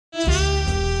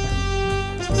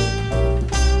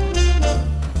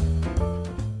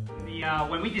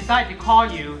when we decided to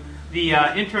call you, the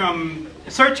interim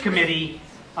search committee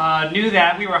knew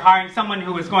that we were hiring someone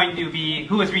who was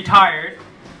who was retired,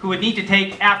 who would need to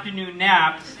take afternoon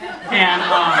naps, and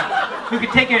who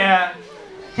could take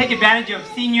advantage of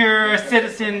senior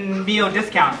citizen meal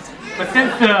discounts. But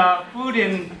since the food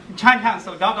in Chinatown is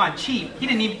so doggone cheap, he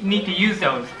didn't need to use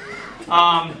those.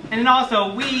 And then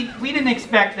also, we didn't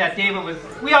expect that David was,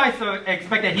 we always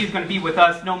expect that he was going to be with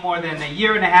us no more than a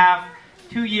year and a half,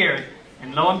 2 years.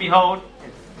 And lo and behold,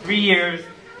 it's 3 years,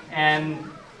 and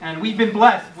we've been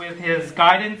blessed with his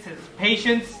guidance, his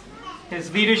patience,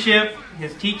 his leadership,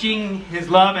 his teaching, his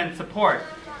love and support.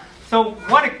 So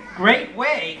what a great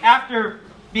way, after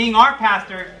being our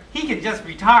pastor, he could just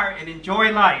retire and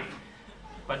enjoy life.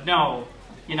 But no.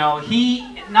 You know,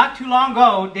 not too long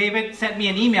ago, David sent me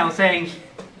an email saying,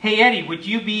 "Hey Eddie, would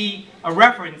you be a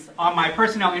reference on my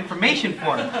personnel information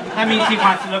form?" That means he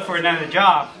wants to look for another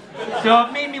job. So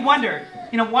it made me wonder,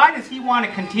 you know, why does he want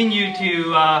to continue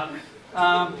to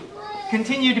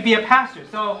be a pastor?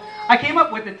 So I came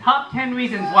up with the top 10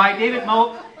 reasons why David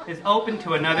Mote is open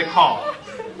to another call.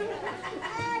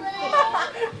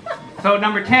 So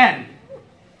number 10,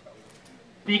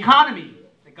 the economy.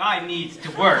 The guy needs to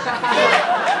work.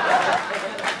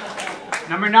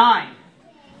 Number 9,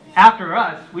 after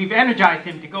us, we've energized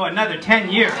him to go another 10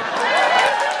 years.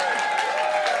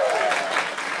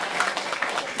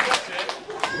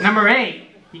 Number 8,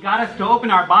 he got us to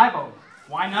open our Bible.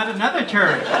 Why not another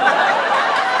church?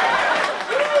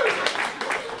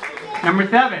 Number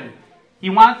 7, he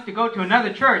wants to go to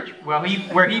another church where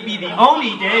he be the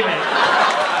only David.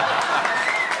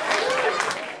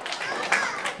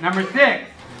 Number 6,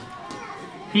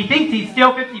 he thinks he's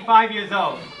still 55 years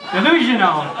old.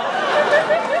 Delusional.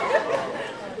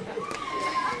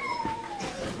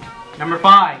 Number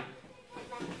 5,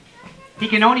 he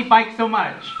can only bike so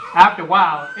much. After a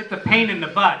while, it's a pain in the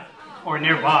butt or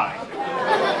nearby.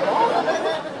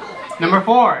 Number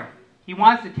 4, he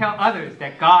wants to tell others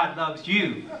that God loves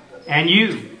you, and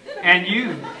you, and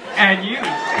you, and you.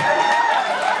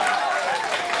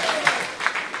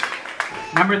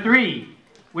 Number 3,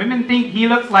 women think he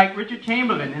looks like Richard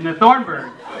Chamberlain in the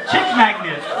Thornburg. Chick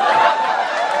magnet.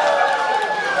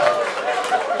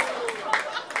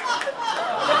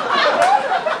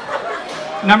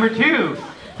 Number 2,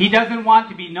 he doesn't want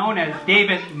to be known as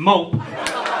David Mote.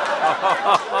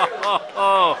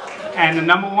 And the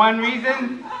number 1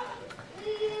 reason,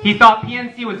 he thought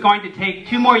PNC was going to take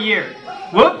 2 more years.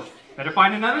 Whoops, better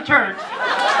find another church.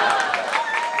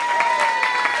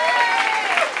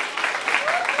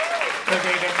 So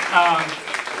David,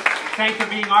 thanks for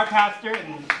being our pastor,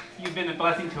 and you've been a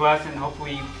blessing to us, and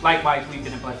hopefully, likewise, we've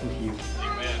been a blessing to you.